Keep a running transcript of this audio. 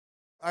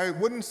I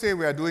wouldn't say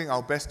we are doing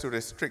our best to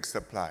restrict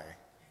supply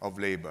of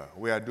labor.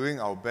 We are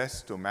doing our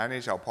best to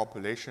manage our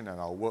population and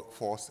our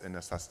workforce in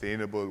a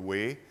sustainable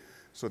way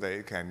so that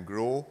it can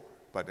grow,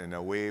 but in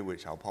a way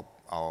which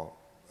our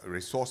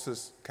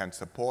resources can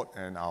support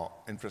and our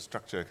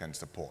infrastructure can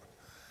support.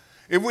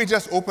 If we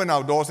just open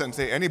our doors and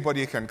say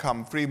anybody can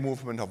come, free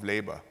movement of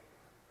labor,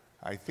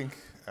 I think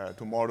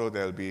tomorrow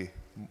there'll be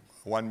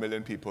 1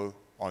 million people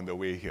on the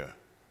way here,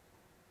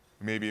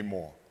 maybe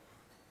more.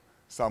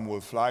 Some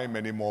will fly,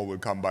 many more will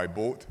come by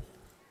boat,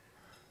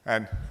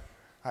 and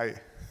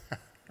it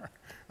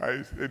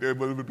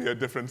will be a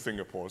different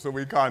Singapore, so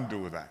we can't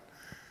do that.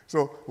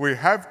 So we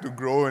have to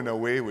grow in a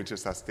way which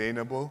is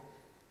sustainable,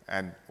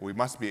 and we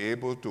must be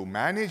able to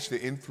manage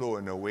the inflow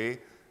in a way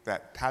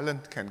that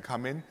talent can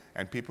come in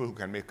and people who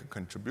can make a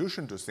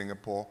contribution to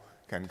Singapore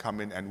can come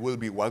in and will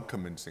be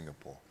welcome in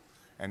Singapore.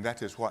 And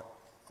that is what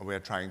we're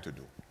trying to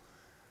do.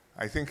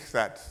 I think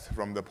that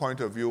from the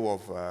point of view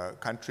of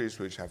countries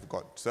which have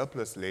got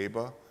surplus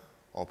labor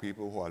or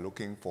people who are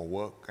looking for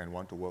work and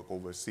want to work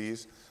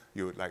overseas,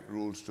 you would like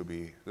rules to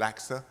be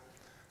laxer.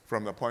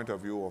 From the point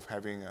of view of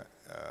having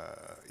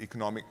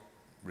economic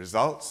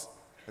results,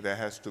 there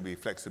has to be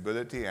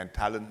flexibility and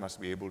talent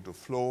must be able to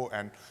flow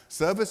and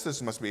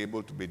services must be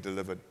able to be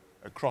delivered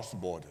across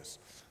borders.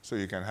 So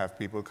you can have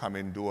people come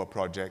in, do a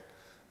project,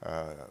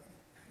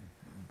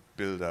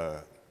 build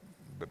a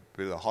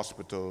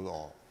hospital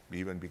or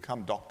even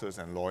become doctors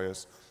and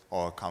lawyers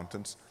or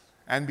accountants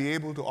and be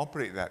able to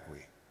operate that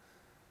way.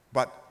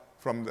 But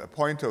from the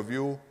point of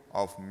view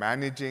of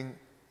managing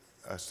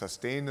a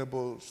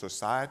sustainable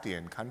society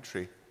and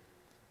country,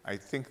 I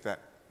think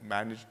that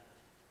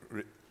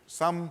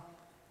some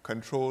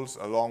controls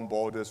along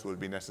borders will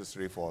be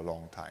necessary for a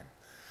long time.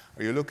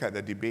 You look at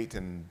the debate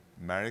in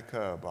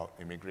America about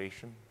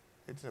immigration,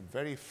 it's a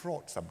very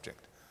fraught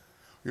subject.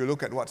 You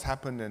look at what's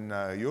happened in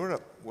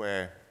Europe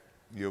where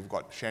you've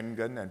got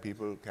Schengen and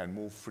people can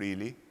move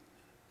freely.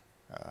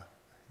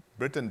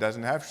 Britain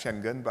doesn't have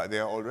Schengen, but they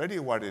are already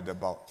worried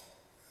about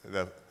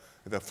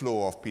the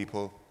flow of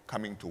people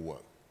coming to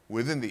work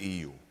within the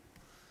EU.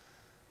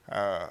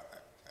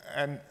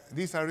 And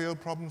these are real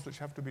problems which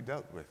have to be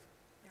dealt with.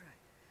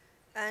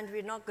 And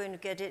we're not going to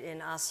get it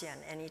in ASEAN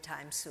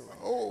anytime soon.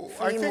 Oh,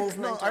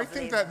 I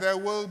think that there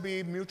will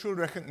be mutual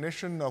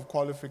recognition of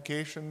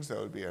qualifications. There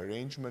will be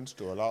arrangements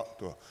to allow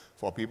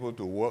for people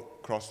to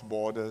work cross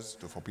borders,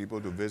 for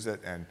people to visit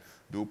and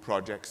do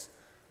projects.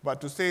 But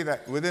to say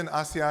that within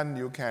ASEAN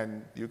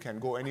you can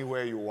go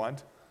anywhere you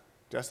want,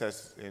 just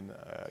as in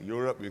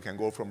Europe you can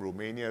go from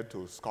Romania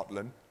to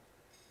Scotland.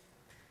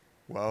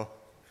 Well,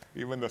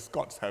 even the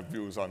Scots have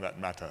views on that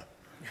matter.